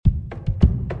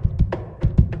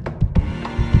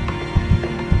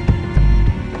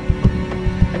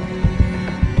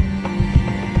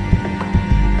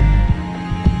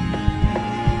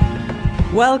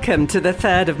Welcome to the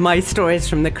third of My Stories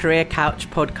from the Career Couch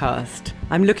podcast.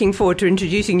 I'm looking forward to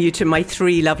introducing you to my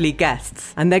three lovely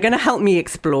guests, and they're going to help me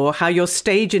explore how your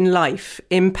stage in life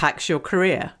impacts your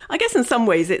career. I guess in some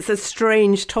ways it's a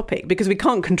strange topic because we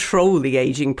can't control the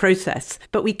aging process,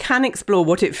 but we can explore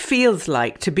what it feels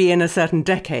like to be in a certain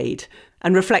decade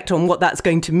and reflect on what that's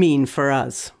going to mean for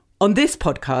us. On this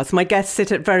podcast, my guests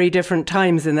sit at very different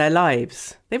times in their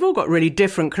lives. They've all got really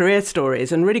different career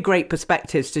stories and really great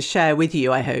perspectives to share with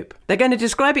you, I hope. They're going to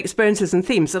describe experiences and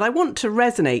themes that I want to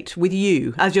resonate with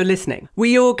you as you're listening.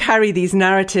 We all carry these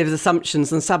narratives,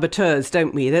 assumptions and saboteurs,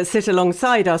 don't we, that sit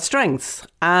alongside our strengths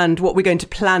and what we're going to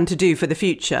plan to do for the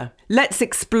future. Let's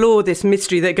explore this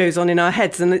mystery that goes on in our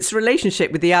heads and its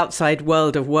relationship with the outside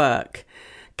world of work.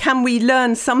 Can we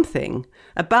learn something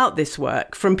about this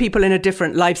work from people in a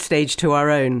different life stage to our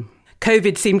own?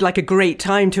 COVID seemed like a great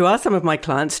time to ask some of my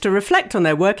clients to reflect on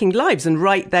their working lives and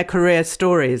write their career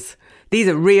stories. These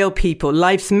are real people.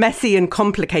 Life's messy and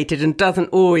complicated and doesn't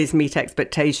always meet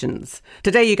expectations.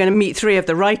 Today you're going to meet three of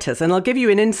the writers and I'll give you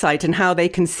an insight in how they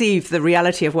conceive the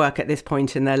reality of work at this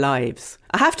point in their lives.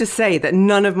 I have to say that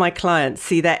none of my clients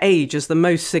see their age as the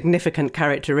most significant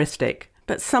characteristic.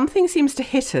 But something seems to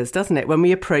hit us, doesn't it, when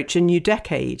we approach a new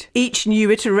decade? Each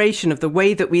new iteration of the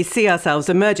way that we see ourselves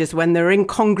emerges when there are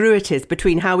incongruities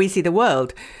between how we see the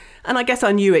world and, I guess,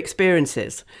 our new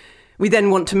experiences. We then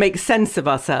want to make sense of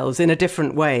ourselves in a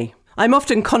different way. I'm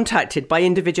often contacted by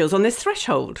individuals on this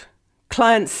threshold.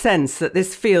 Clients sense that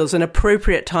this feels an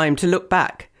appropriate time to look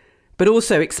back, but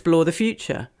also explore the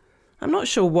future. I'm not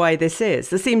sure why this is.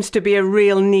 There seems to be a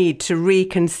real need to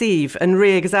reconceive and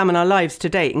re-examine our lives to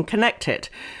date and connect it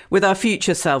with our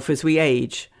future self as we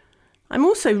age. I'm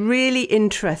also really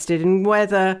interested in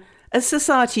whether, as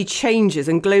society changes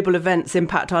and global events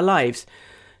impact our lives,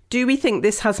 do we think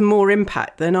this has more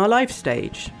impact than our life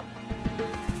stage?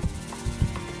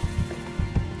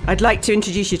 I'd like to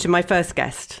introduce you to my first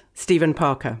guest, Stephen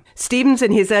Parker. Stephen's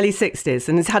in his early 60s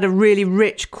and has had a really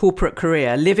rich corporate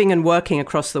career, living and working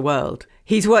across the world.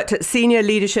 He's worked at senior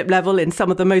leadership level in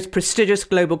some of the most prestigious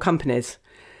global companies.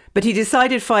 But he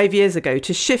decided 5 years ago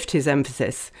to shift his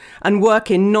emphasis and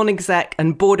work in non-exec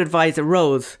and board advisor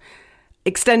roles,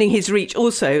 extending his reach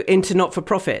also into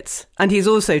not-for-profits. And he's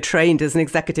also trained as an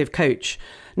executive coach.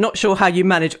 Not sure how you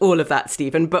manage all of that,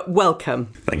 Stephen, but welcome.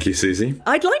 Thank you, Susie.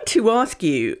 I'd like to ask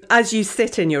you, as you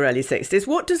sit in your early 60s,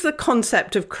 what does the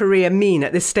concept of career mean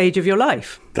at this stage of your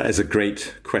life? That is a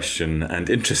great question. And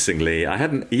interestingly,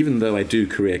 even though I do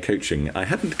career coaching, I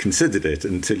hadn't considered it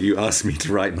until you asked me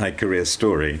to write my career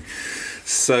story.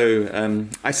 So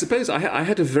I suppose I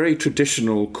had a very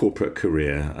traditional corporate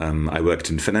career. I worked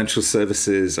in financial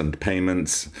services and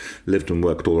payments, lived and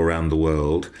worked all around the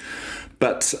world.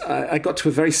 But I got to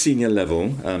a very senior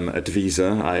level at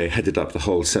Visa. I headed up the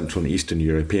whole Central and Eastern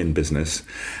European business.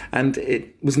 And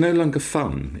it was no longer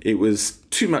fun. It was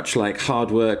too much like hard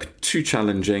work, too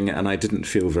challenging, and I didn't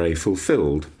feel very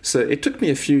fulfilled. So it took me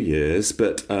a few years,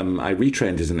 but I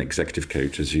retrained as an executive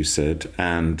coach, as you said,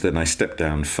 and then I stepped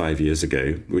down 5 years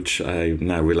ago, which I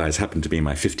now realise happened to be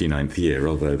my 59th year,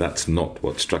 although that's not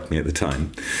what struck me at the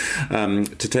time,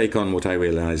 to take on what I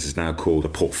realise is now called a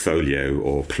portfolio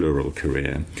or plural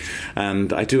career.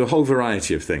 And I do a whole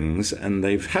variety of things, and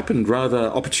they've happened rather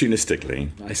opportunistically.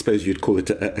 I suppose you'd call it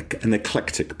an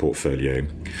eclectic portfolio.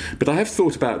 But I have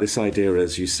thought about this idea,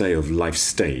 as you say, of life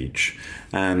stage.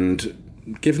 And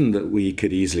given that we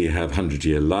could easily have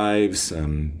 100-year lives,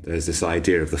 there's this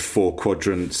idea of the four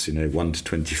quadrants, 1 to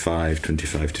 25,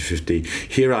 25 to 50.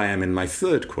 Here I am in my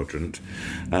third quadrant,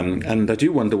 and I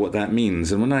do wonder what that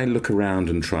means. And when I look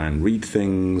around and try and read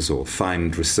things or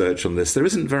find research on this, there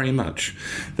isn't very much.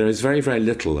 There is very, very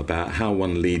little about how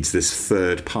one leads this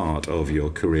third part of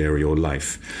your career or your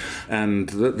life. And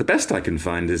the best I can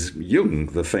find is Jung,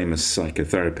 the famous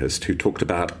psychotherapist, who talked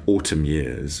about autumn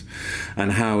years,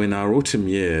 and how in our autumn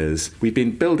years we've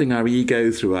been building our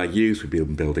ego through our youth, we've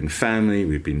been building family,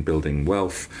 we've been building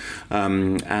wealth,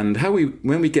 and how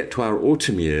when we get to our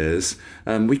autumn years,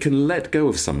 we can let go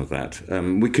of some of that.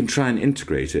 We can try and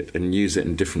integrate it and use it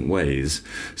in different ways.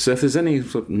 So if there's any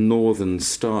sort of northern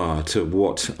star to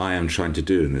what I am trying to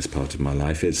do in this part of my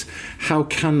life, it's how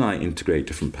can I integrate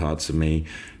different parts of me?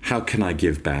 How can I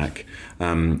give back?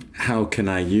 How can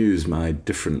I use my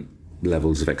different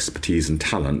levels of expertise and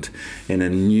talent in a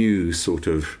new sort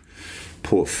of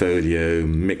portfolio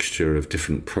mixture of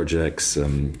different projects,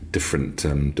 different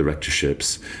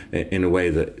directorships, in a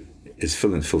way that is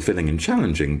fulfilling and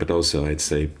challenging, but also I'd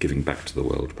say giving back to the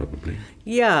world probably.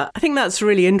 Yeah, I think that's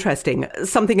really interesting.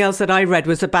 Something else that I read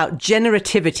was about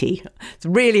generativity. It's a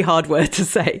really hard word to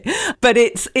say, but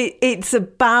it's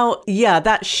about,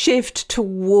 that shift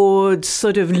towards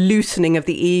sort of loosening of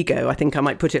the ego. I think I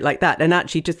might put it like that, and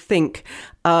actually to think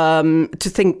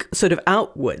sort of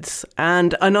outwards.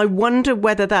 And I wonder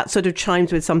whether that sort of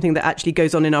chimes with something that actually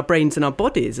goes on in our brains and our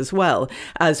bodies as well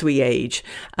as we age,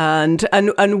 and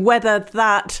whether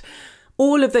that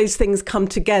all of those things come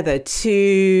together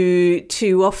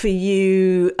to offer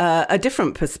you a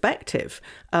different perspective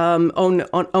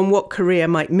on what career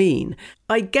might mean.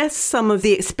 I guess some of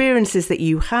the experiences that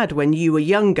you had when you were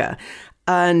younger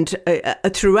and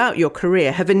throughout your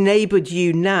career have enabled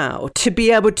you now to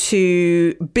be able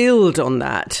to build on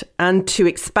that and to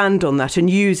expand on that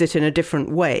and use it in a different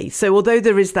way. So although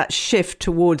there is that shift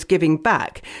towards giving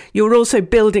back, you're also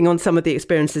building on some of the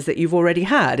experiences that you've already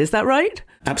had. Is that right?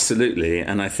 Absolutely.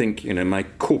 And I think, my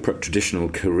corporate traditional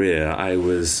career, I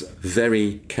was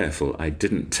very careful. I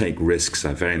didn't take risks.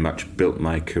 I very much built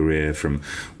my career from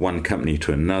one company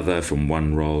to another, from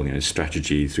one role,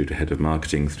 strategy through to head of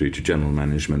marketing, through to general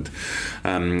management.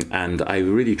 And I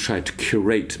really tried to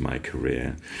curate my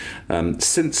career.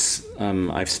 Since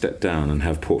I've stepped down and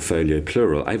have portfolio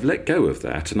plural, I've let go of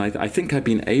that. And I think I've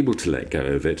been able to let go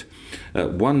of it.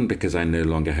 One, because I no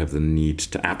longer have the need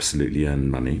to absolutely earn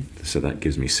money. So that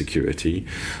gives me security.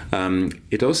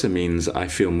 It also means I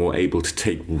feel more able to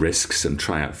take risks and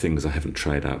try out things I haven't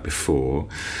tried out before.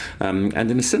 And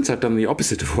in a sense, I've done the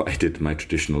opposite of what I did in my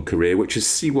traditional career, which is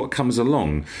see what comes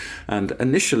along. And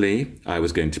initially, I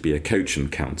was going to be a coach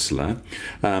and counsellor.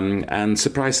 And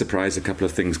surprise, surprise, a couple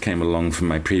of things came along from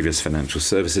my previous financial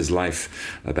services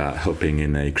life about helping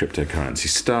in a cryptocurrency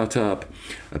startup,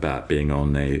 about being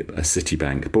on a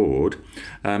Citibank board.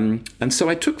 And so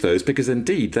I took those because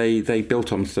indeed they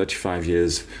built on 35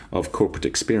 years of corporate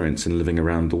experience and living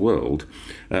around the world,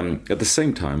 at the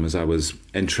same time as I was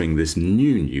entering this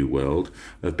new world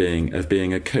of being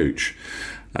a coach.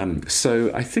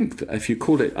 So I think that if you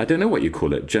call it, I don't know what you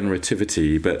call it,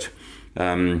 generativity, but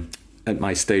at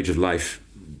my stage of life,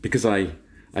 because I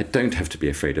don't have to be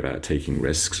afraid about taking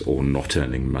risks or not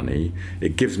earning money,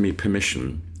 it gives me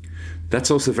permission. That's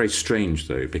also very strange,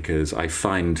 though, because I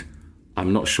find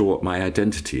I'm not sure what my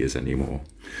identity is anymore.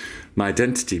 My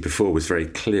identity before was very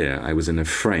clear. I was in a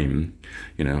frame.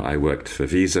 I worked for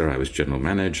Visa, I was general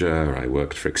manager, I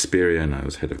worked for Experian, I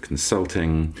was head of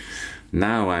consulting.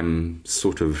 Now I'm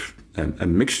sort of a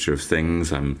mixture of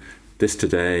things. I'm this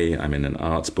today, I'm in an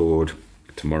arts board.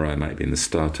 Tomorrow I might be in the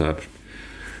startup.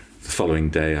 The following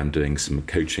day I'm doing some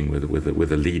coaching with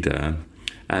a leader.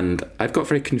 And I've got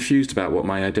very confused about what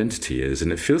my identity is.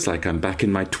 And it feels like I'm back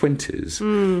in my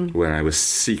 20s where I was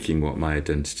seeking what my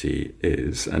identity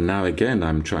is. And now again,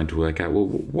 I'm trying to work out, well,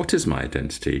 what is my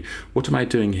identity? What am I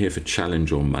doing here for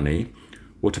challenge or money?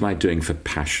 What am I doing for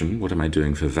passion? What am I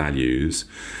doing for values?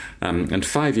 And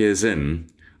 5 years in,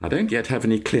 I don't yet have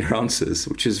any clear answers,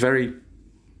 which is very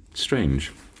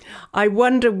strange. I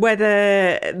wonder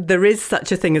whether there is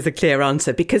such a thing as a clear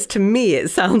answer, because to me it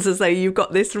sounds as though you've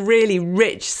got this really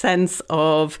rich sense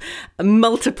of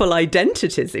multiple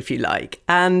identities, if you like.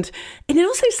 And it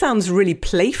also sounds really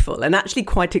playful and actually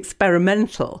quite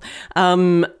experimental.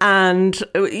 And,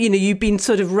 you've been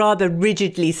sort of rather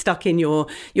rigidly stuck in your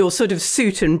sort of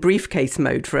suit and briefcase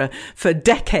mode for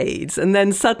decades. And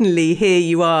then suddenly here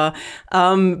you are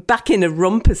back in a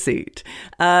romper suit,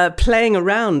 playing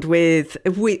around with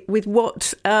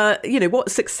what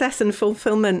what success and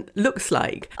fulfillment looks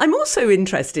like. I'm also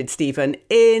interested, Stephen,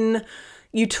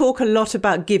 you talk a lot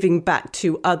about giving back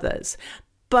to others,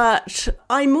 but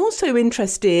I'm also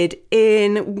interested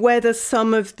in whether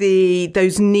some of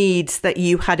those needs that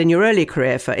you had in your early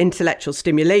career for intellectual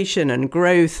stimulation and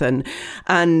growth and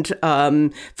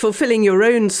fulfilling your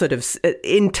own sort of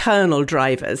internal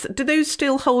drivers, do those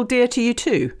still hold dear to you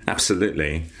too?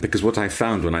 Absolutely. Because what I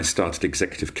found when I started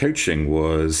executive coaching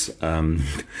was,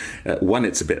 one,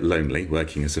 it's a bit lonely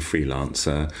working as a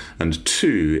freelancer, and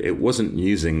two, it wasn't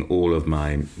using all of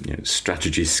my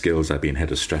strategy skills. I've been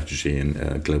head of strategy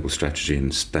and global strategy in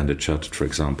Standard Chartered, for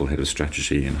example, head of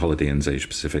strategy in Holiday Inns Asia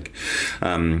Pacific.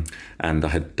 And I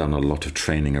had done a lot of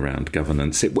training around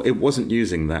governance. It wasn't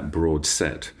using that broad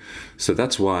set. So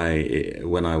that's why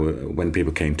when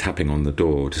people came tapping on the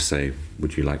door to say,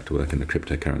 would you like to work in a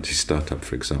cryptocurrency startup,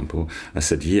 for example, I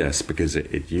said yes, because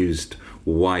it used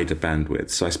wider bandwidth.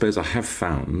 So I suppose I have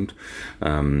found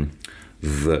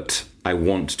that I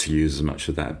want to use as much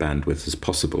of that bandwidth as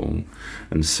possible.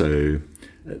 And so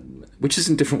which is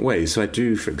in different ways. So I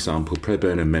do, for example, pro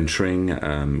bono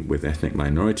mentoring with ethnic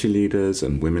minority leaders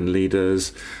and women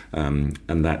leaders, and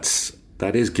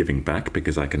that is giving back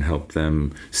because I can help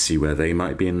them see where they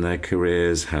might be in their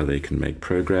careers, how they can make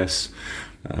progress.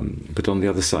 But on the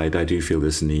other side, I do feel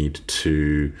this need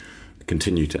to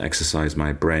continue to exercise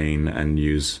my brain and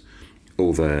use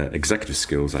all the executive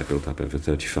skills I built up over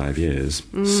 35 years.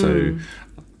 So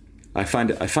I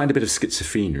find a bit of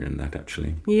schizophrenia in that,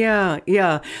 actually.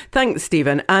 Yeah. Thanks,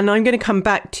 Stephen. And I'm going to come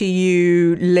back to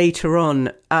you later on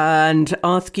and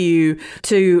ask you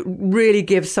to really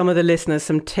give some of the listeners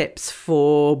some tips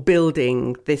for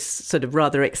building this sort of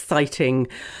rather exciting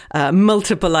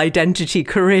multiple identity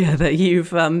career that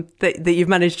you've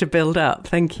managed to build up.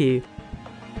 Thank you.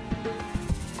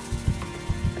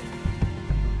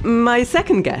 My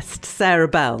second guest, Sarah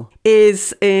Bell,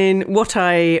 is in what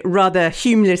I rather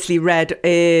humorously read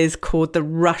is called the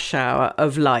rush hour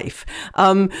of life.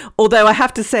 Although I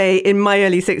have to say, in my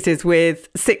early 60s with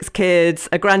 6 kids,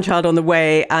 a grandchild on the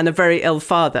way and a very ill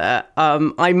father,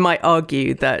 I might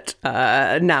argue that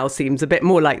now seems a bit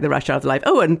more like the rush hour of life.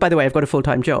 Oh, and by the way, I've got a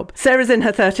full-time job. Sarah's in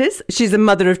her 30s. She's a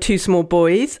mother of 2 small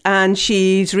boys, and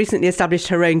she's recently established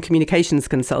her own communications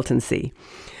consultancy.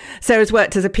 Sarah's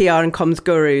worked as a PR and comms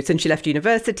guru since she left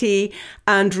university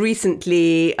and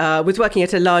recently was working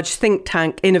at a large think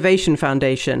tank Innovation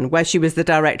Foundation, where she was the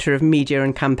director of media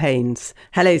and campaigns.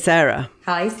 Hello, Sarah.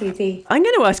 Hi, Susie. I'm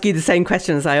going to ask you the same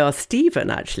question as I asked Stephen,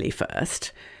 actually,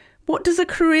 first. What does a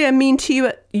career mean to you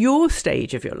at your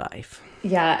stage of your life?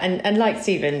 Yeah, and like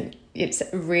Stephen, it's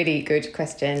a really good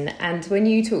question. And when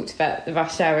you talked about the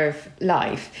rush hour of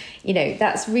life,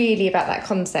 that's really about that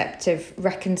concept of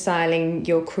reconciling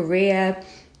your career,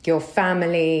 your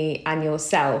family and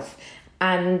yourself.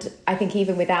 And I think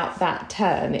even without that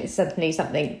term, it's suddenly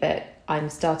something that I'm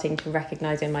starting to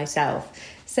recognise in myself.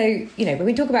 So, when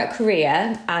we talk about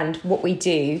career and what we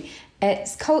do,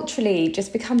 it's culturally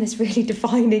just become this really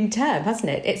defining term, hasn't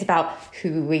it? It's about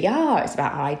who we are, it's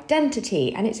about our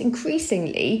identity, and it's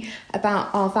increasingly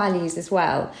about our values as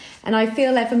well. And I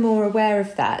feel ever more aware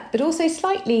of that, but also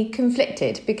slightly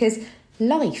conflicted because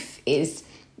life is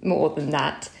more than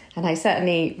that. And I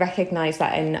certainly recognise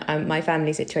that in my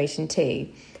family situation too.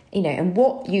 And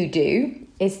what you do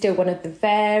is still one of the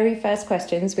very first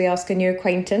questions we ask a new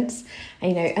acquaintance.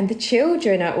 And the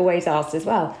children are always asked as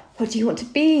well, what do you want to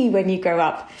be when you grow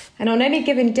up? And on any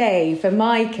given day for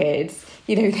my kids,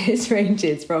 this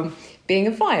ranges from being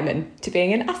a fireman to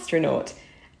being an astronaut.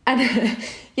 And,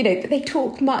 but they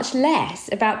talk much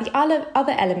less about the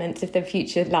other elements of their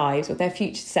future lives or their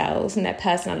future selves and their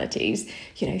personalities.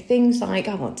 Things like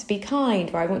I want to be kind,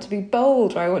 or I want to be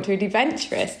bold, or I want to be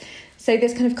adventurous. So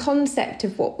this kind of concept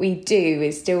of what we do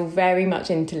is still very much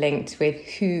interlinked with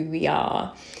who we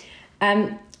are.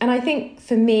 And I think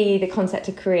for me, the concept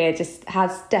of career just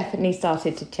has definitely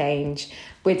started to change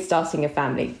with starting a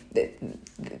family.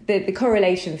 The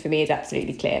correlation for me is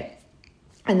absolutely clear.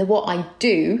 And what I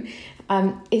do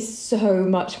is so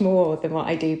much more than what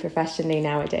I do professionally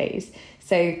nowadays.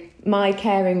 So my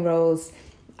caring roles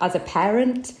as a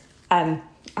parent,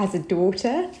 as a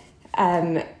daughter,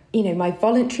 my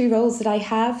voluntary roles that I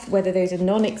have, whether those are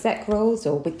non-exec roles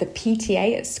or with the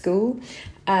PTA at school,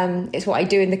 it's what I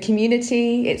do in the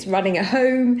community, it's running a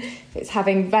home, it's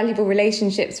having valuable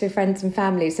relationships with friends and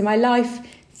family. So my life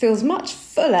feels much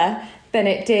fuller than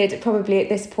it did probably at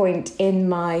this point in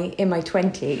my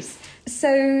 20s.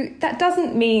 So that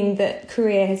doesn't mean that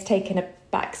career has taken a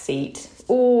back seat,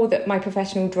 or that my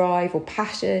professional drive or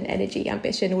passion, energy,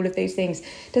 ambition, all of those things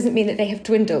doesn't mean that they have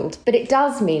dwindled. But it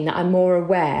does mean that I'm more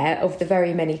aware of the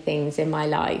very many things in my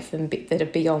life and that are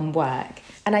beyond work.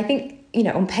 And I think,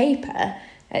 on paper,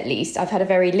 at least, I've had a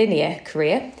very linear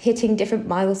career, hitting different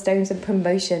milestones and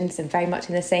promotions and very much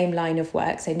in the same line of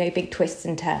work, so no big twists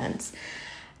and turns.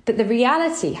 But the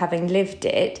reality, having lived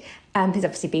it, has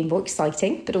obviously been more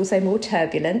exciting, but also more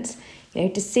turbulent.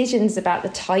 Decisions about the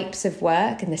types of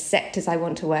work and the sectors I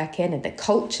want to work in and the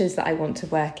cultures that I want to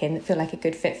work in that feel like a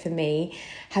good fit for me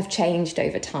have changed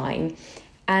over time.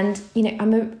 And,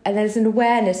 and there's an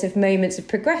awareness of moments of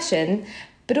progression,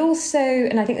 but also,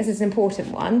 and I think this is an important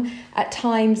one, at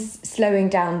times slowing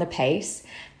down the pace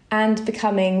and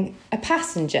becoming a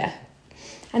passenger.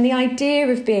 And the idea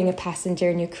of being a passenger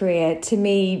in your career, to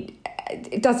me,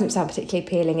 it doesn't sound particularly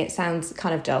appealing. It sounds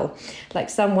kind of dull, like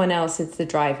someone else is the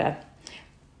driver.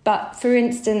 But for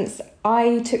instance,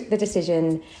 I took the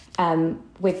decision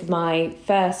with my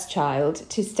first child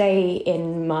to stay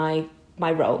in my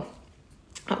role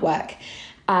at work.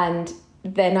 And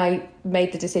then I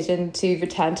made the decision to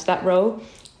return to that role,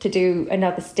 to do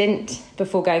another stint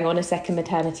before going on a second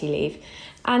maternity leave.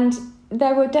 And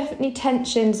there were definitely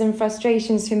tensions and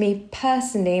frustrations for me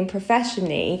personally and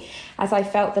professionally as I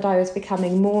felt that I was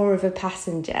becoming more of a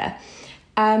passenger.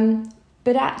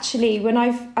 But actually, when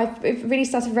I've really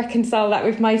started to reconcile that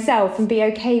with myself and be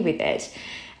okay with it,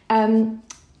 something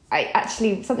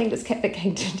that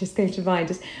came to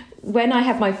mind is when I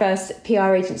had my first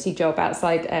PR agency job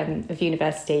outside of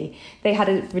university, they had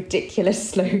a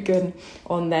ridiculous slogan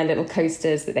on their little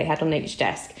coasters that they had on each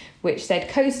desk, which said,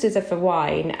 "Coasters are for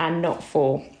wine and not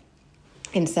for,"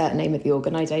 insert name of the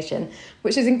organisation,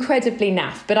 which is incredibly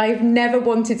naff, but I've never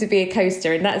wanted to be a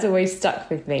coaster, and that's always stuck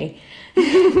with me.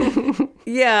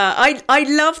 Yeah, I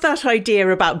love that idea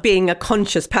about being a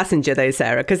conscious passenger though,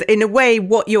 Sarah, because in a way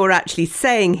what you're actually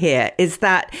saying here is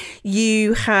that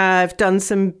you have done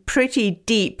some pretty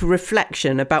deep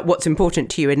reflection about what's important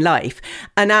to you in life.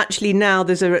 And actually now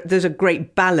there's a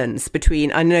great balance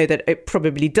between, I know that it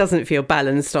probably doesn't feel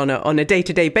balanced on a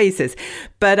day-to-day basis,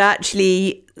 but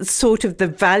actually sort of the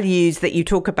values that you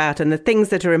talk about and the things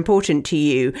that are important to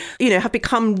you, have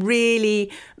become really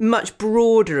much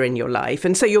broader in your life.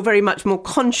 And so you're very much more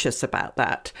conscious about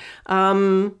that.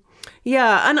 And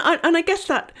I guess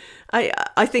that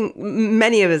I think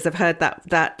many of us have heard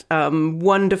that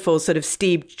wonderful sort of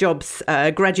Steve Jobs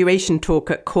graduation talk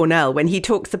at Cornell, when he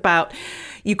talks about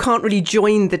you can't really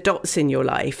join the dots in your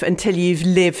life until you've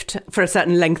lived for a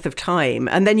certain length of time,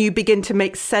 and then you begin to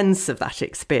make sense of that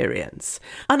experience.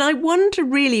 And I wonder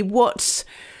really what's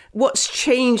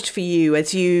changed for you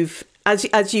as you've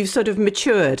sort of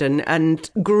matured and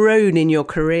grown in your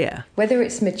career. Whether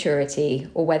it's maturity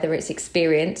or whether it's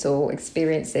experience or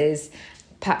experiences,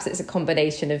 perhaps it's a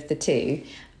combination of the two.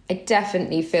 I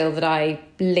definitely feel that I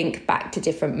link back to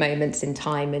different moments in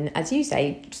time and, as you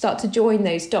say, start to join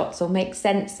those dots or make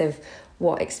sense of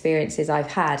what experiences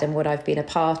I've had and what I've been a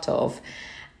part of.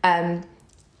 And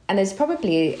there's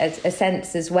probably a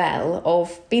sense as well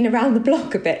of being around the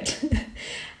block a bit.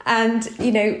 And,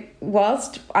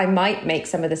 whilst I might make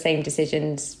some of the same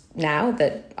decisions now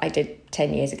that I did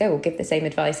 10 years ago, or give the same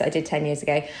advice I did 10 years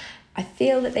ago, I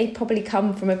feel that they probably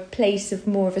come from a place of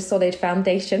more of a solid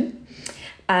foundation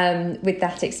with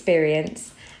that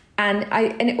experience. And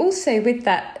it also with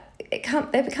that,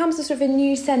 there becomes a sort of a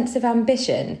new sense of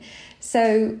ambition.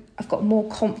 So I've got more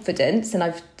confidence, and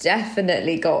I've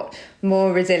definitely got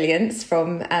more resilience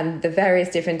from the various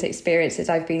different experiences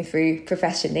I've been through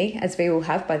professionally, as we all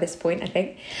have by this point, I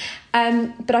think.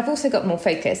 But I've also got more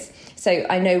focus. So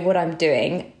I know what I'm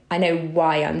doing, I know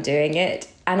why I'm doing it,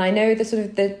 and I know the sort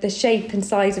of the shape and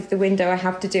size of the window I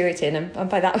have to do it in. And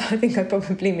by that, I think I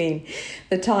probably mean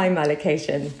the time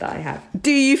allocation that I have.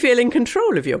 Do you feel in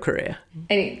control of your career?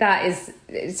 And that is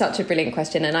such a brilliant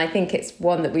question. And I think it's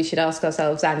one that we should ask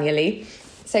ourselves annually.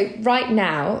 So right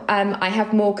now, I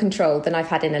have more control than I've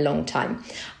had in a long time.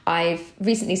 I've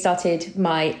recently started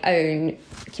my own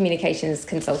communications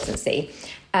consultancy,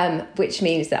 which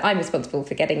means that I'm responsible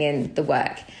for getting in the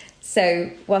work. So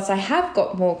whilst I have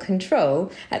got more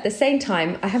control, at the same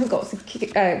time, I haven't got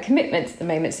commitments at the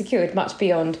moment secured much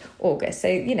beyond August. So,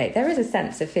 there is a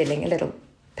sense of feeling a little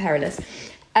perilous.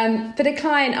 But a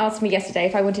client asked me yesterday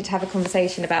if I wanted to have a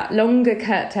conversation about longer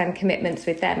term commitments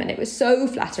with them. And it was so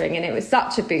flattering and it was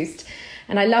such a boost.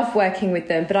 And I love working with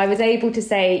them. But I was able to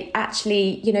say,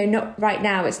 actually, not right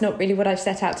now. It's not really what I've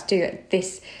set out to do at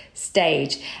this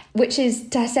stage, which is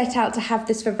to set out to have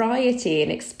this variety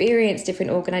and experience different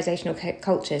organisational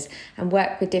cultures and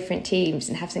work with different teams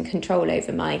and have some control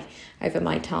over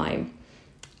my time.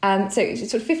 So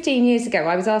sort of 15 years ago,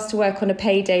 I was asked to work on a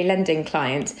payday lending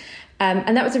client.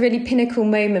 And that was a really pinnacle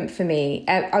moment for me.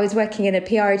 I was working in a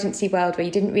PR agency world where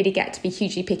you didn't really get to be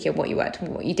hugely picky on what you worked on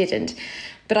and what you didn't.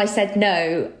 But I said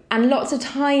no. And lots of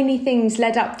tiny things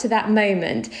led up to that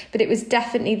moment. But it was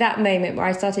definitely that moment where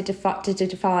I started to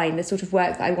define the sort of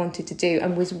work that I wanted to do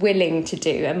and was willing to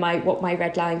do and what my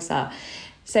red lines are.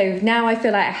 So now I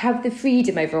feel like I have the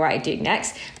freedom over what I do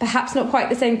next, perhaps not quite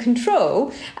the same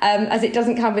control as it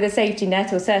doesn't come with a safety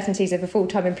net or certainties of a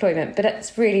full-time employment, but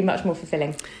it's really much more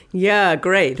fulfilling. Yeah,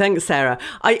 great. Thanks, Sarah.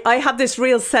 I have this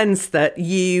real sense that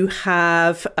you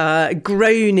have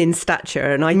grown in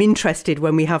stature, and I'm interested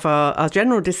when we have our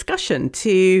general discussion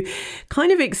to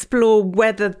kind of explore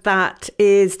whether that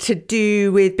is to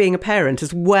do with being a parent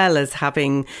as well as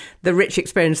having the rich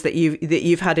experience that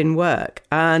you've had in work.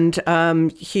 And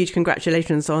huge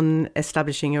congratulations on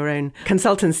establishing your own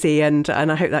consultancy, and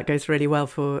I hope that goes really well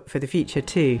for the future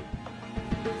too.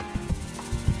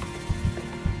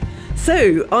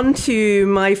 So on to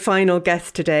my final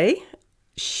guest today.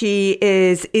 She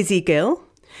is Izzy Gill.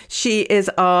 She is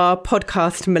our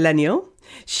podcast millennial.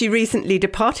 She recently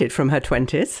departed from her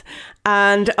 20s,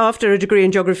 and after a degree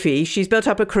in geography, she's built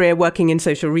up a career working in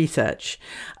social research.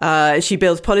 She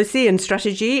builds policy and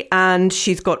strategy, and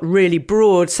she's got really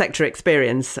broad sector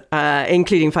experience,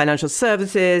 including financial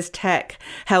services, tech,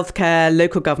 healthcare,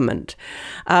 local government.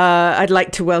 I'd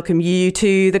like to welcome you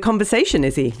to the conversation,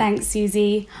 Izzy. Thanks,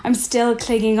 Susie. I'm still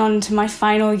clinging on to my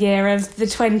final year of the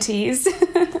 20s.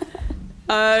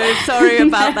 Oh, sorry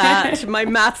about that. My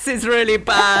maths is really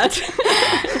bad.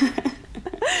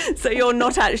 So you're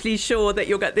not actually sure that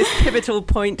you'll get this pivotal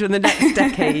point in the next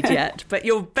decade yet, but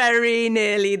you're very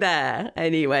nearly there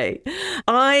anyway.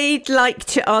 I'd like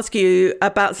to ask you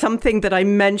about something that I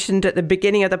mentioned at the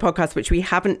beginning of the podcast, which we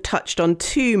haven't touched on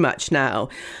too much now,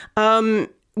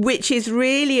 which is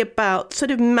really about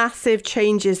sort of massive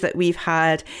changes that we've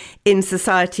had in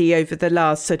society over the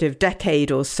last sort of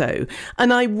decade or so.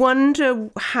 And I wonder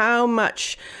how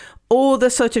much all the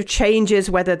sort of changes,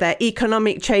 whether they're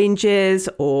economic changes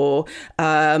or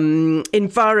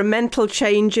environmental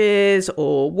changes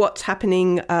or what's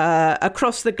happening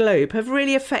across the globe, have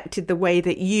really affected the way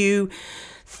that you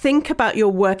think about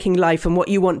your working life and what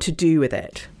you want to do with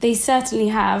it. They certainly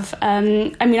have.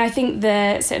 I think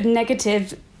the sort of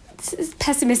negative,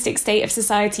 pessimistic state of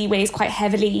society weighs quite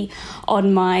heavily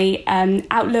on my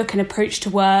outlook and approach to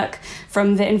work,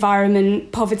 from the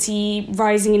environment, poverty,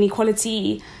 rising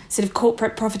inequality, sort of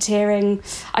corporate profiteering.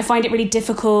 I find it really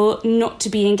difficult not to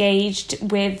be engaged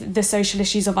with the social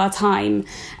issues of our time.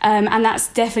 And that's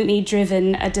definitely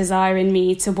driven a desire in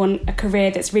me to want a career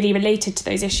that's really related to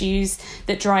those issues,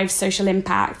 that drives social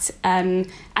impact and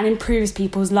improves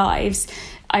people's lives.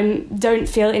 I don't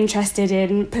feel interested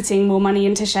in putting more money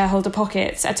into shareholder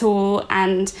pockets at all,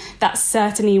 and that's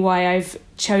certainly why I've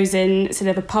chosen sort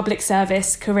of a public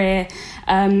service career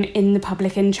in the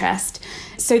public interest.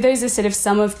 So those are sort of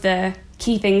some of the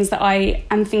key things that I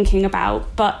am thinking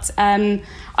about, but I'm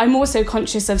also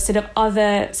conscious of sort of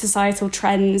other societal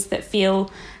trends that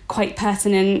feel quite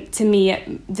pertinent to me at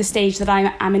the stage that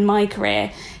I am in my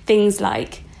career. Things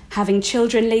like having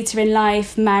children later in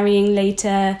life, marrying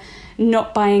later,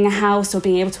 not buying a house or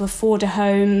being able to afford a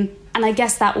home. And I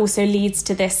guess that also leads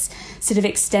to this sort of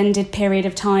extended period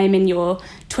of time in your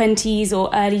 20s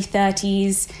or early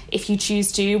 30s, if you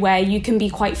choose to, where you can be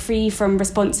quite free from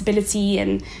responsibility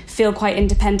and feel quite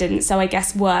independent. So I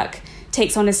guess work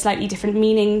takes on a slightly different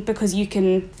meaning because you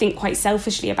can think quite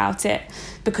selfishly about it,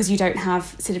 because you don't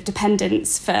have sort of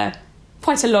dependence for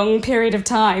quite a long period of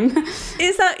time.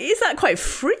 Is that quite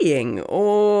freeing,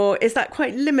 or is that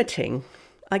quite limiting?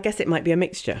 I guess it might be a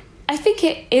mixture. I think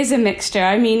it is a mixture.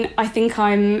 I mean, I think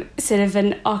I'm sort of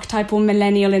an archetypal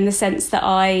millennial in the sense that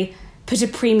I put a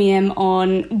premium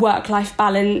on work-life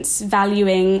balance,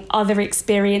 valuing other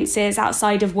experiences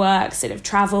outside of work, sort of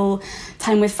travel,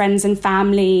 time with friends and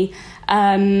family.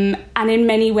 And in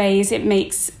many ways, it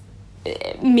makes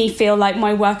me feel like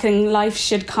my working life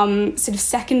should come sort of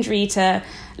secondary to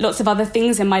lots of other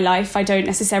things in my life. I don't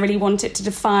necessarily want it to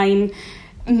define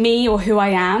me or who I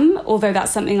am, although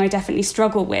that's something I definitely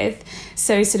struggle with.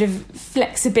 So sort of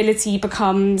flexibility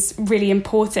becomes really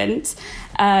important,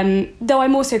 though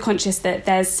I'm also conscious that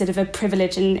there's sort of a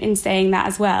privilege in saying that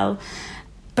as well.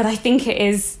 But I think it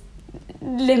is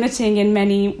limiting in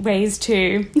many ways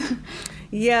too.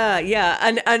 Yeah,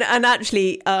 and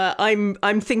actually,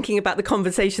 I'm thinking about the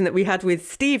conversation that we had with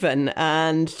Stephen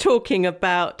and talking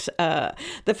about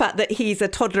the fact that he's a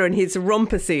toddler in his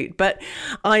romper suit. But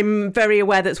I'm very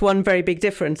aware that's one very big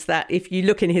difference, that if you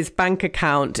look in his bank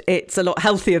account, it's a lot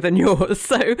healthier than yours.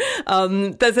 So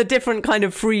there's a different kind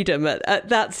of freedom at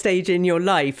that stage in your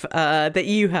life that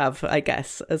you have, I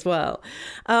guess, as well.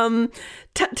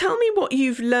 Tell me what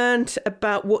you've learned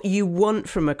about what you want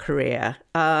from a career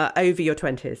over your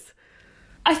 20s.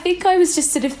 I think I was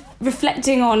just sort of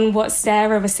reflecting on what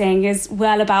Sarah was saying as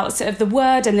well about sort of the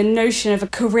word and the notion of a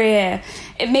career.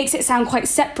 It makes it sound quite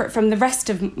separate from the rest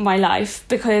of my life,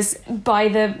 because by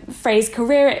the phrase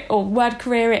career or word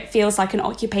career, it feels like an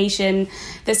occupation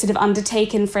that's sort of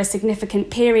undertaken for a significant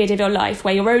period of your life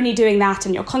where you're only doing that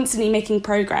and you're constantly making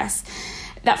progress.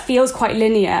 That feels quite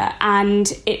linear,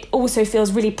 and it also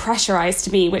feels really pressurized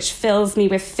to me, which fills me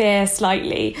with fear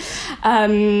slightly.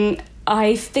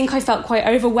 I think I felt quite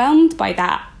overwhelmed by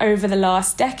that over the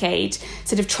last decade,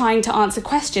 sort of trying to answer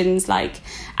questions like,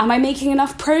 am I making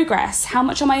enough progress? How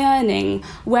much am I earning?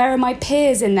 Where are my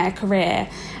peers in their career?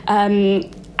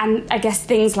 And I guess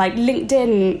things like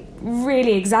LinkedIn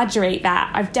really exaggerate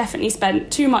that. I've definitely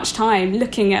spent too much time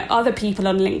looking at other people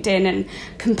on LinkedIn and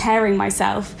comparing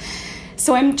myself.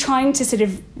 So I'm trying to sort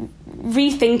of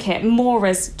rethink it more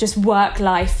as just work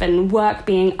life and work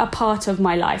being a part of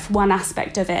my life, one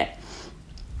aspect of it.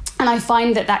 And I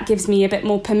find that gives me a bit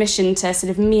more permission to sort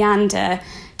of meander,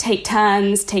 take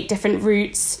turns, take different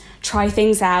routes, try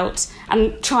things out,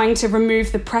 and trying to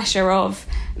remove the pressure of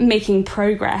making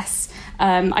progress,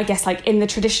 I guess, like in the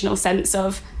traditional sense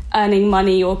of earning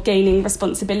money or gaining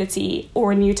responsibility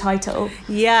or a new title.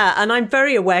 Yeah, and I'm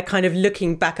very aware, kind of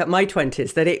looking back at my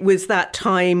 20s, that it was that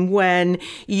time when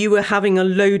you were having a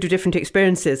load of different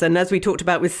experiences. And as we talked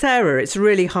about with Sarah, it's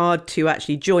really hard to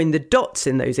actually join the dots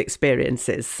in those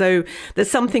experiences. So there's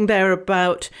something there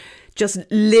about just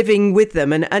living with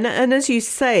them. And as you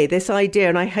say, this idea,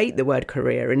 and I hate the word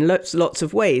career in lots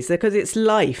of ways, because it's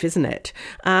life, isn't it?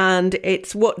 And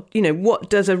it's what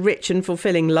does a rich and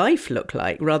fulfilling life look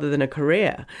like rather than a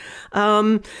career?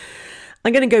 I'm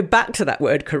going to go back to that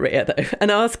word career, though,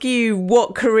 and ask you,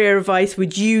 what career advice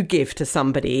would you give to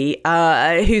somebody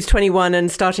who's 21 and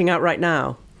starting out right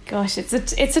now? Gosh,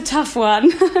 it's a tough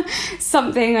one.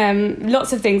 Something,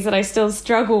 lots of things that I still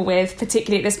struggle with,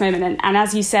 particularly at this moment. And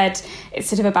as you said, it's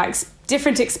sort of about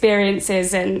different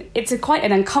experiences, and it's quite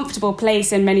an uncomfortable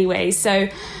place in many ways. So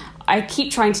I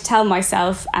keep trying to tell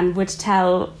myself, and would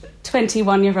tell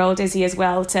 21-year-old Izzy as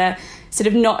well, to sort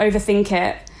of not overthink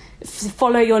it,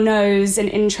 follow your nose and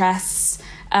interests,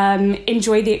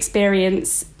 enjoy the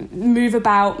experience, move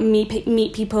about,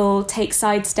 meet people, take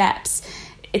side steps.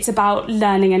 It's about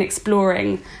learning and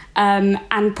exploring.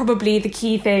 And probably the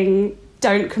key thing,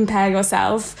 don't compare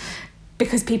yourself,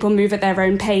 because people move at their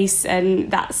own pace.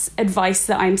 And that's advice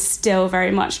that I'm still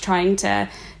very much trying to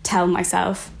tell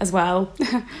myself as well.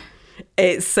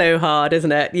 It's so hard,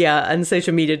 isn't it? Yeah, and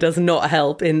social media does not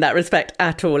help in that respect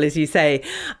at all, as you say.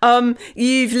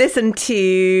 You've listened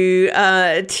to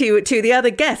the other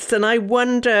guests, and I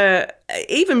wonder,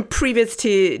 even previous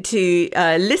to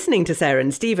listening to Sarah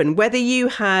and Stephen, whether you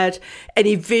had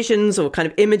any visions or kind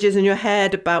of images in your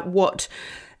head about what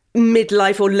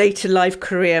midlife or later life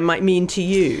career might mean to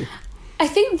you. I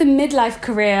think the midlife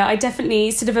career, I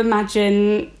definitely sort of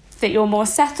imagine that you're more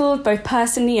settled, both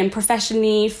personally and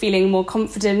professionally, feeling more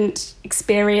confident,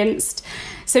 experienced.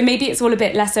 So maybe it's all a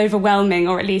bit less overwhelming,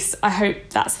 or at least I hope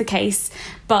that's the case.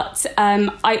 But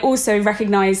I also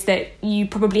recognise that you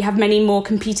probably have many more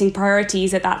competing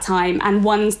priorities at that time, and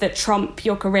ones that trump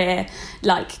your career,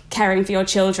 like caring for your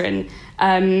children.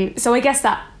 So I guess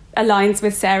that aligns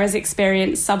with Sarah's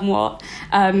experience somewhat,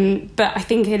 but I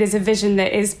think it is a vision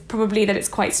that is probably that it's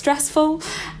quite stressful,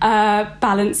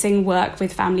 balancing work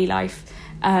with family life.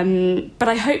 But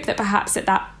I hope that perhaps at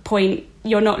that point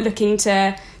you're not looking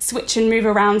to switch and move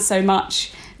around so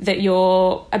much, that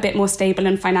you're a bit more stable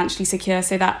and financially secure.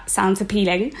 So that sounds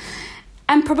appealing.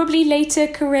 And probably later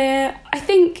career, I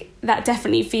think that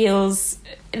definitely feels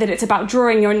that it's about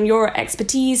drawing on your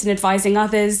expertise and advising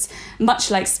others, much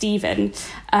like Stephen.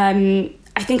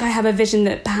 I think I have a vision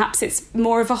that perhaps it's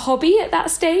more of a hobby at that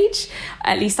stage.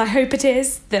 At least I hope it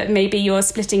is, that maybe you're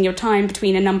splitting your time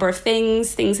between a number of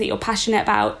things that you're passionate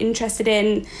about, interested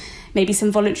in, maybe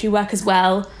some voluntary work as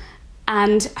well,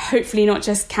 and hopefully not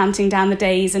just counting down the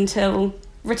days until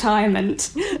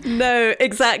retirement. No,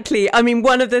 exactly. I mean,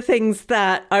 one of the things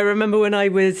that I remember when I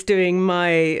was doing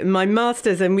my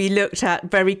master's, and we looked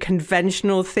at very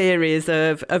conventional theories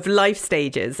of life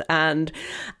stages, and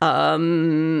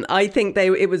I think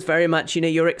it was very much,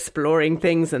 you're exploring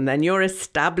things, and then you're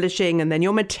establishing, and then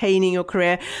you're maintaining your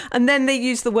career, and then they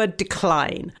use the word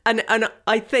decline. And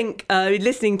I think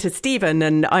listening to Stephen,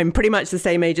 and I'm pretty much the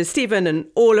same age as Stephen, and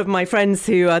all of my friends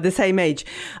who are the same age,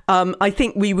 I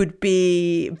think we would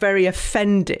be very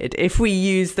offended if we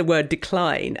use the word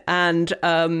decline, and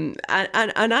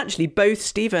actually both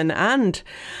Stephen and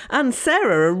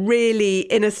Sarah are really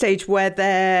in a stage where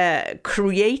they're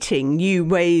creating new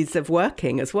ways of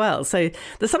working as well. So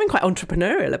there's something quite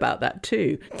entrepreneurial about that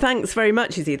too. Thanks very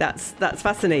much, Izzy. That's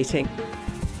fascinating.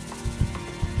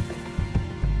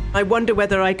 I wonder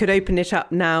whether I could open it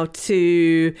up now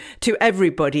to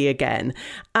everybody again.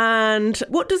 And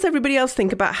what does everybody else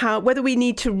think about whether we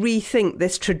need to rethink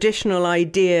this traditional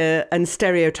idea and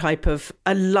stereotype of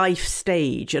a life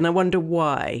stage? And I wonder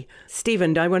why.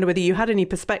 Stephen, I wonder whether you had any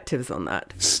perspectives on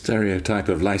that. Stereotype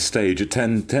of life stage. It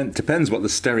depends what the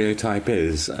stereotype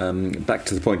is. Back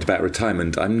to the point about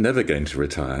retirement, I'm never going to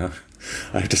retire.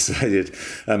 I've decided,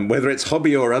 whether it's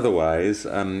hobby or otherwise,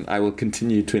 I will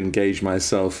continue to engage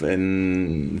myself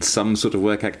in some sort of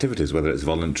work activities, whether it's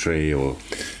voluntary or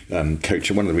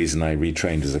coaching. One of the reasons I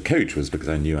retrained as a coach was because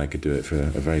I knew I could do it for a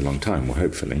very long time, or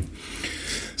hopefully.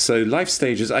 So life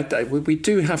stages, we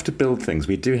do have to build things.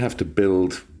 We do have to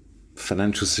build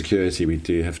financial security. We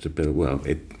do have to build,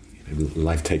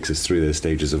 life takes us through those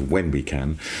stages of when we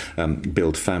can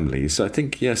build families. So I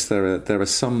think, yes, there are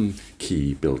some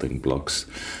key building blocks,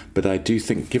 but I do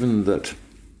think, given that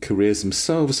careers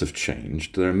themselves have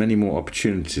changed, there are many more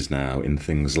opportunities now in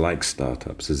things like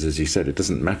startups. As you said, it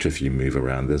doesn't matter if you move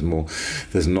around. There's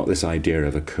not this idea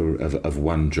of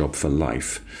one job for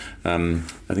life. I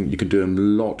think you can do a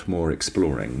lot more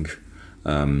exploring,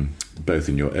 both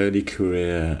in your early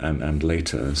career and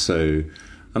later. So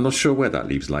I'm not sure where that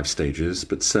leaves life stages,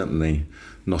 but certainly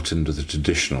not into the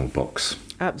traditional box.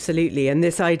 Absolutely. And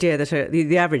this idea that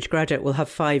the average graduate will have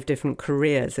 5 different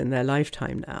careers in their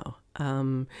lifetime now,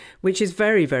 which is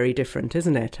very, very different,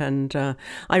 isn't it? And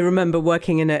I remember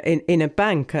working in a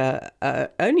bank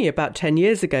only about 10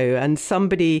 years ago, and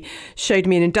somebody showed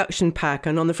me an induction pack,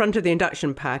 and on the front of the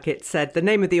induction pack it said the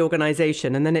name of the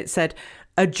organisation, and then it said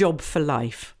a job for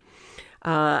life.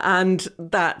 And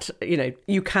that,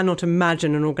 you cannot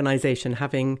imagine an organisation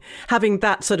having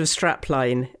that sort of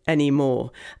strapline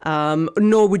anymore,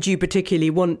 nor would you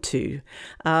particularly want to.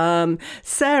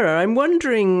 Sarah, I'm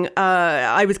wondering,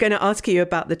 I was going to ask you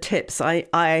about the tips.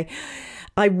 I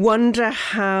wonder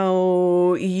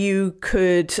how you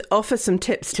could offer some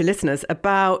tips to listeners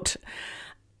about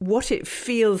what it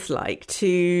feels like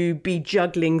to be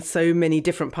juggling so many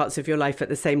different parts of your life at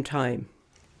the same time.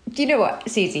 Do you know what,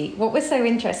 Susie? What was so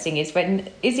interesting is when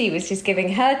Izzy was just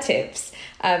giving her tips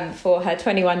for her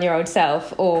 21-year-old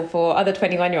self or for other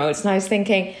 21-year-olds, and I was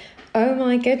thinking, oh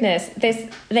my goodness,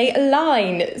 they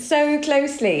align so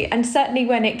closely. And certainly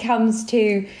when it comes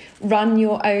to run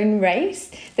your own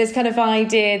race, there's kind of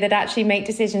idea that actually make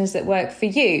decisions that work for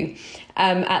you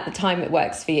at the time it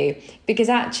works for you. Because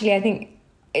actually, I think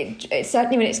it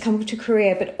certainly when it's come to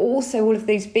career, but also all of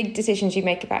those big decisions you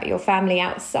make about your family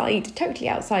totally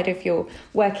outside of your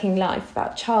working life,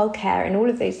 about childcare and all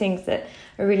of those things that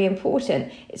are really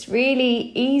important. It's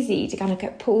really easy to kind of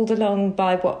get pulled along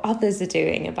by what others are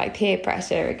doing and by peer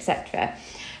pressure, etc.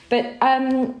 But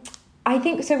I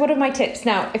think, so what are my tips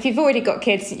now? If you've already got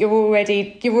kids, you're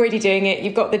already doing it.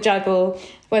 You've got the juggle,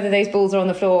 whether those balls are on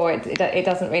the floor, it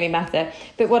doesn't really matter.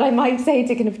 But what I might say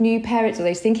to kind of new parents or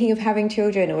those thinking of having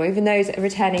children or even those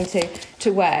returning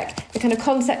to work, the kind of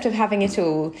concept of having it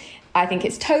all, I think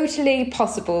it's totally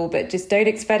possible, but just don't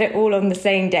expect it all on the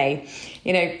same day.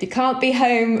 You can't be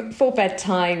home for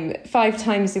bedtime 5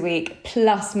 times a week,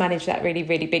 plus manage that really,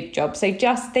 really big job. So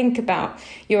just think about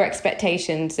your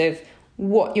expectations of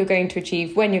what you're going to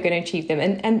achieve, when you're going to achieve them,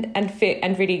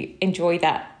 and really enjoy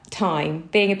that time.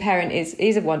 Being a parent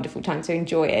is a wonderful time, so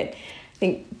enjoy it. I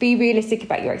think be realistic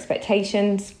about your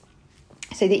expectations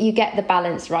so that you get the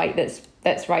balance right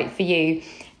that's right for you,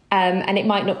 and it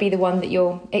might not be the one that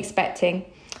you're expecting.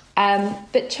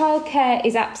 But childcare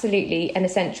is absolutely an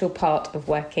essential part of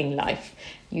working life.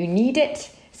 You need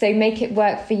it, so make it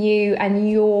work for you and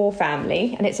your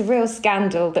family. And it's a real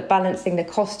scandal that balancing the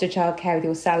cost of childcare with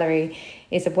your salary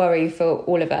is a worry for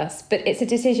all of us. But it's a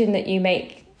decision that you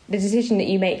make. The decision that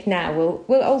you make now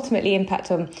will ultimately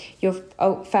impact on your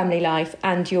family life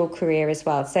and your career as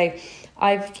well. So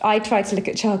I try to look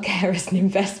at childcare as an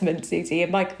investment, Susie, in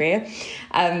my career,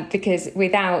 because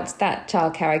without that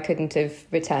childcare, I couldn't have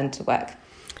returned to work.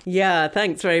 Yeah,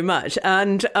 thanks very much.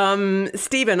 And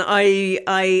Stephen,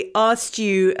 I asked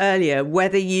you earlier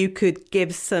whether you could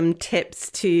give some tips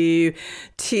to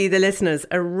the listeners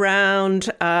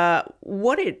around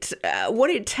what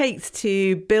it takes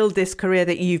to build this career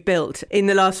that you've built in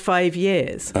the last 5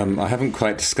 years. I haven't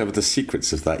quite discovered the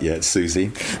secrets of that yet,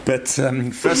 Susie. But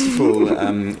first of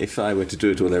all, if I were to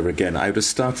do it all over again, I would have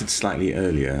started slightly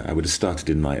earlier. I would have started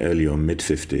in my early or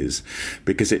mid-50s,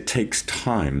 because it takes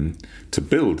time to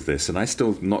build this, and I'm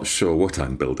still not sure what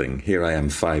I'm building. Here I am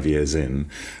 5 years in.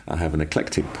 I have an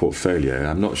eclectic portfolio.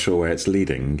 I'm not sure where it's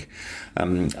leading.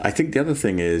 I think the other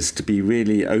thing is to be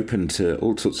really open to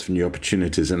all sorts of new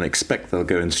opportunities and expect they'll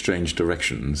go in strange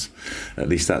directions. At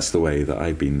least that's the way that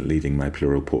I've been leading my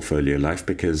plural portfolio life,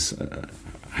 because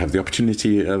I have the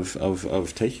opportunity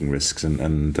of taking risks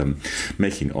and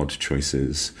making odd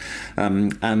choices.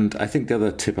 And I think the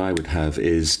other tip I would have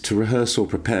is to rehearse or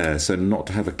prepare, so not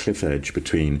to have a cliff edge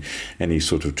between any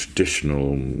sort of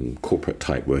traditional corporate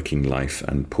type working life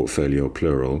and portfolio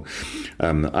plural.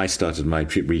 I started my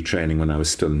retraining when I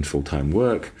was still in full-time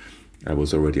work. I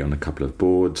was already on a couple of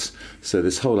boards. So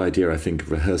this whole idea, I think, of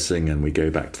rehearsing, and we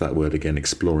go back to that word again,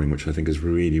 exploring, which I think is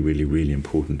really, really, really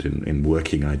important in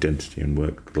working identity and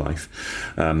work life.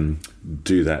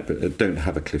 Do that, but don't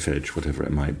have a cliff edge, whatever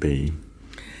it might be.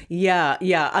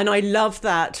 Yeah, and I love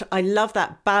that. I love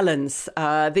that balance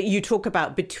that you talk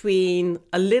about between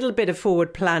a little bit of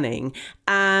forward planning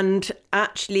and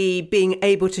actually being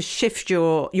able to shift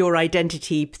your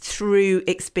identity through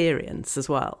experience as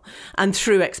well and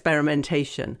through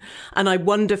experimentation. And I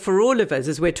wonder for all of us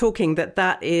as we're talking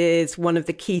that is one of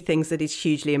the key things that is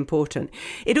hugely important.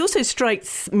 It also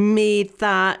strikes me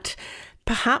that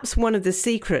perhaps one of the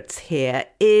secrets here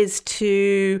is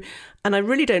to, and I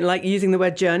really don't like using the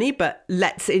word journey, but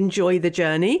let's enjoy the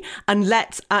journey and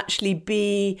let's actually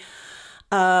be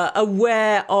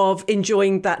aware of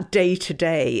enjoying that day to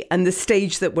day and the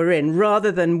stage that we're in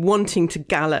rather than wanting to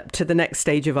gallop to the next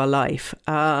stage of our life.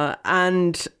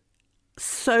 And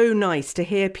so nice to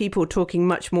hear people talking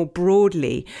much more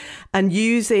broadly and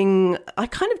using, I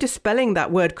kind of dispelling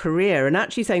that word career and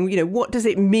actually saying, what does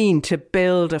it mean to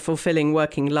build a fulfilling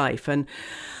working life? And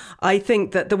I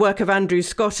think that the work of Andrew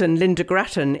Scott and Linda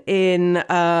Grattan in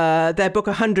their book,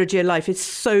 100-Year Life, is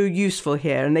so useful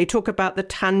here. And they talk about the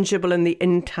tangible and the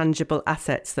intangible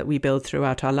assets that we build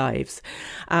throughout our lives.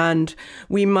 And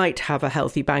we might have a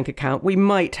healthy bank account, we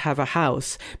might have a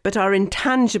house, but our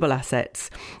intangible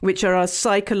assets, which are our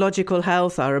psychological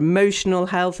health, our emotional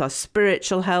health, our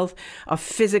spiritual health, our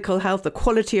physical health, the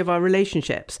quality of our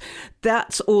relationships,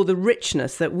 that's all the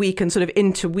richness that we can sort of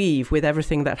interweave with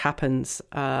everything that happens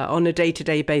on a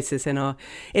day-to-day basis in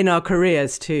our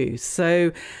careers too.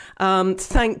 So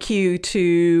thank you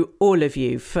to all of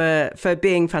you for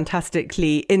being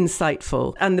fantastically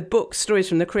insightful. And the book Stories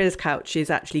from the Careers Couch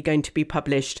is actually going to be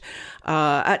published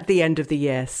at the end of the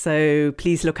year. So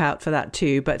please look out for that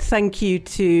too. But thank you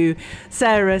to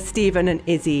Sarah, Stephen and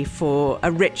Izzy for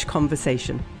a rich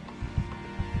conversation.